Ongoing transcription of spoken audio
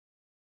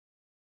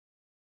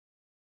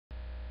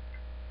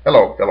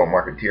Hello, fellow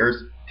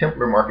marketeers.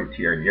 Templar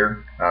Marketeer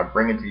here,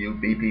 bringing to you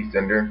BP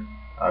Sender,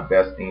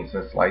 best thing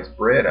since sliced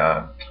bread,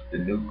 the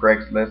new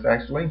Craigslist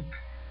actually.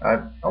 I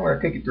want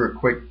to take you through a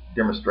quick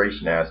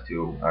demonstration as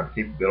to the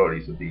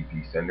capabilities of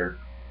BP Sender,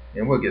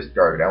 and we'll get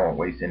started. I won't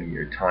waste any of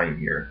your time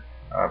here.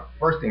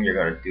 First thing you're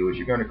going to do is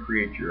you're going to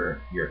create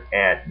your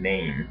ad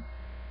name,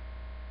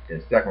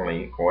 and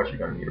secondly, of course, you're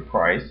going to need a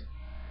price.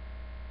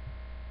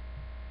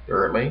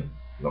 Thirdly,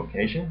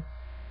 location.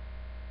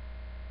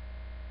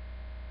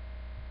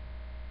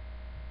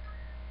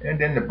 And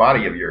then the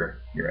body of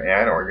your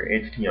ad or your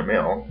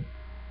HTML,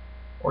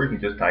 or you can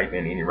just type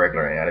in any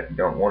regular ad if you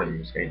don't want to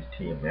use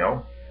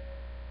HTML.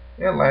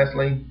 And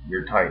lastly,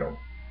 your title.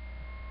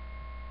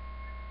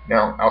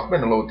 Now, I'll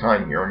spend a little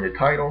time here on your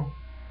title.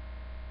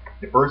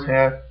 The first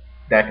half,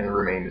 that can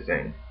remain the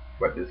same.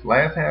 But this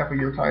last half of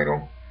your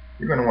title,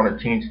 you're going to want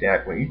to change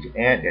that for each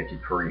ad that you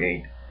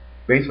create.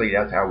 Basically,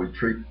 that's how we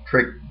trick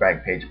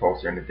Backpage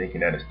Poster into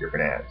thinking that it's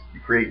different ads.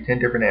 You create 10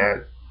 different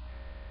ads.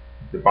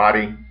 The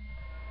body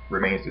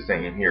remains the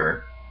same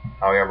here.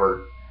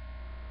 However,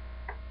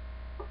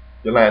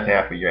 the last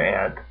half of your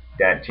ad,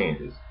 that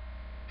changes.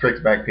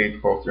 Tricks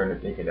Backpage Poster into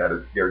thinking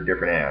that they're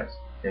different ads.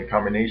 In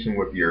combination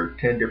with your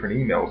 10 different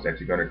emails that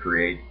you're going to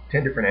create,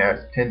 10 different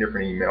ads, 10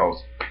 different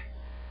emails,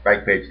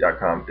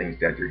 Backpage.com thinks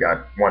that you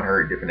got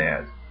 100 different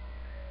ads.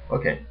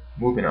 Okay,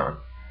 moving on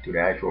to the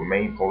actual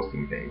main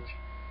posting page.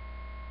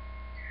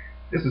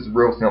 This is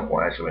real simple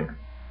actually.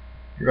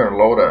 You're going to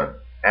load a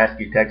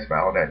ASCII text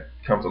file that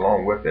comes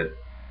along with it,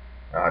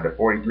 the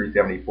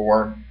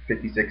 4374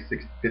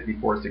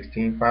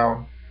 5416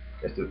 file.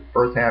 That's the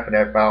first half of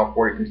that file.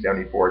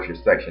 4374 is your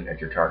section that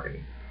you're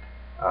targeting.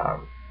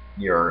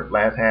 Your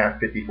last half,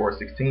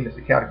 5416, is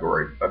the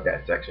category of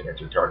that section that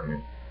you're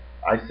targeting.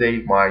 I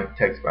save my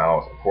text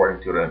files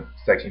according to the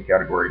section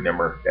category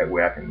number. That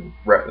way I can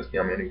reference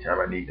them anytime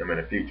I need them in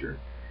the future.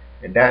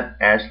 And that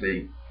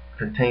actually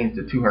contains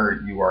the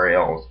 200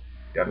 URLs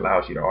that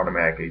allows you to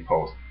automatically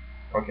post.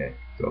 Okay,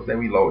 so say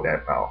we load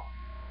that file.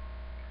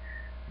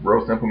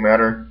 Real simple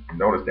matter.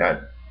 Notice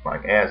that my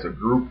ads are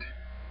grouped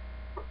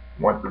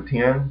 1 through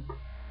 10.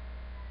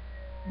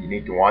 You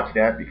need to watch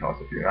that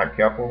because if you're not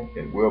careful,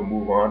 it will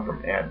move on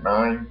from ad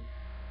 9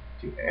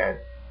 to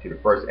the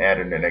first ad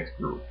in the next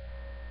group.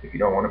 If you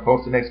don't want to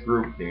post the next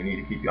group, then you need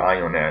to keep your eye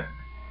on that.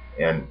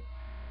 And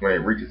when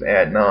it reaches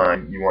ad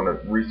 9, you want to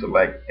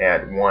reselect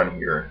ad 1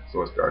 here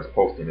so it starts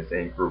posting the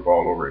same group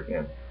all over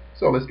again.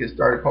 So let's get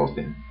started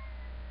posting.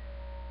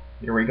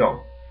 Here we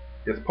go.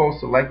 This post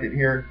selected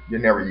here, you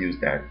never use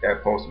that.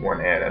 That posts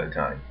one ad at a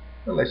time,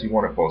 unless you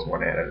want to post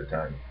one ad at a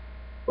time.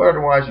 But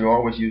otherwise, you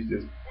always use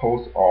this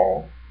post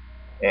all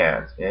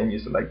ads, and you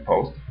select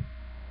post.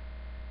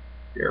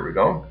 There we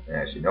go.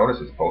 As you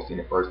notice, it's posting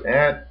the first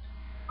ad,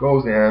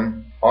 goes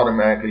in,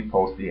 automatically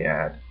posts the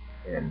ad,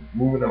 and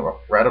moving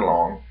right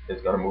along,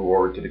 it's going to move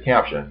over to the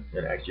caption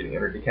and actually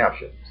enter the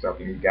caption.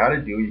 Something you got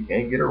to do, you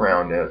can't get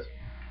around this,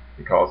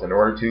 because in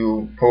order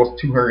to post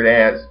 200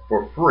 ads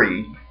for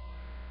free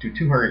to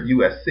 200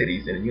 US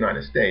cities in the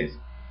United States,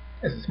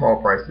 it's a small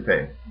price to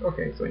pay.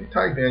 Okay, so you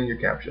type in your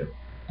caption.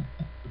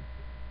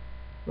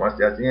 Once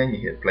that's in, you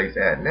hit place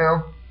ad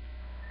now.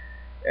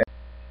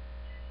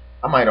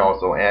 I might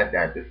also add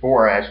that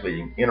before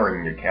actually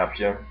entering your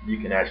caption, you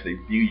can actually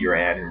view your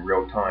ad in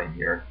real time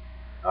here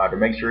to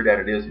make sure that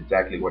it is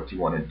exactly what you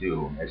want to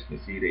do. As you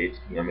can see, the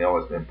HTML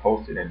has been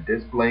posted and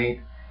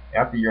displayed.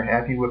 After you're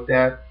happy with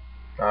that,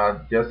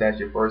 just as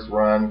your first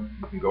run,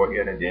 you can go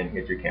ahead and then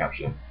hit your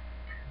caption.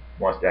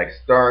 Once that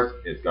starts,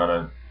 it's going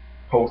to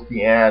post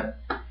the ad,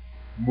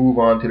 move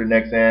on to the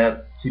next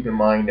ad. Keep in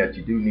mind that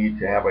you do need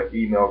to have an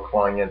email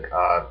client.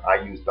 I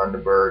use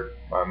Thunderbird,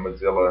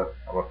 Mozilla.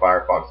 I'm a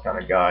Firefox kind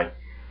of guy.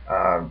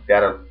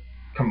 That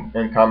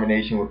in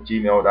combination with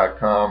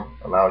gmail.com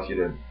allows you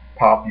to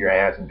pop your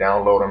ads and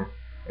download them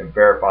and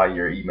verify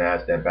your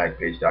emails that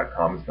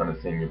Backpage.com is going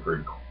to send you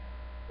pretty quick.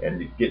 And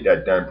you get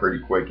that done pretty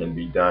quick and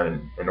be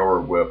done and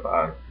over with.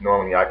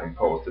 Normally I can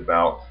post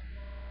about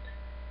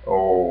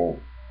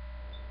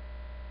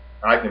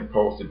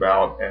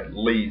at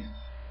least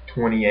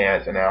 20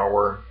 ads an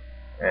hour,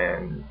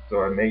 and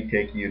so it may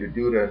take you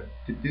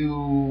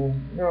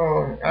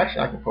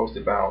actually I can post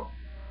about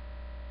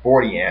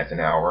 40 ads an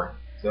hour.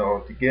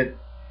 So to get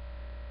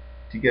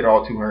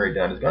all 200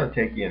 done, it's going to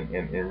take you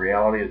in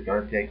reality, it's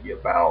going to take you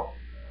about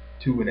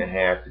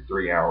 2.5 to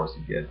 3 hours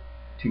to get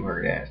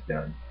 200 ads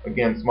done.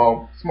 Again,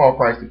 small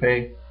price to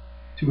pay,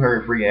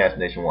 200 free ads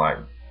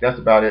nationwide. That's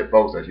about it,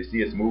 folks. As you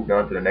see, it's moved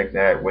on to the next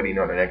ad, waiting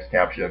on the next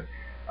caption.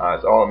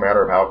 It's all a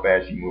matter of how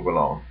fast you move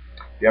along.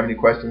 If you have any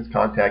questions,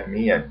 contact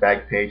me at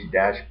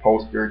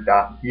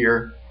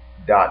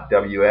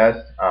backpage-poster.here.ws.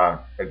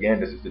 Again,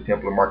 this is the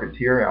Templar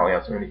Marketeer. I'll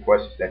answer any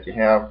questions that you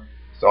have.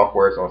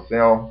 Software is on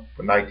sale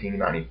for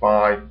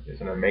 $19.95.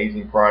 It's an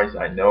amazing price,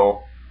 I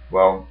know.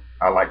 Well,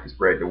 I like to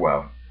spread the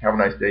wealth. Have a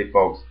nice day,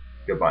 folks.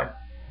 Goodbye.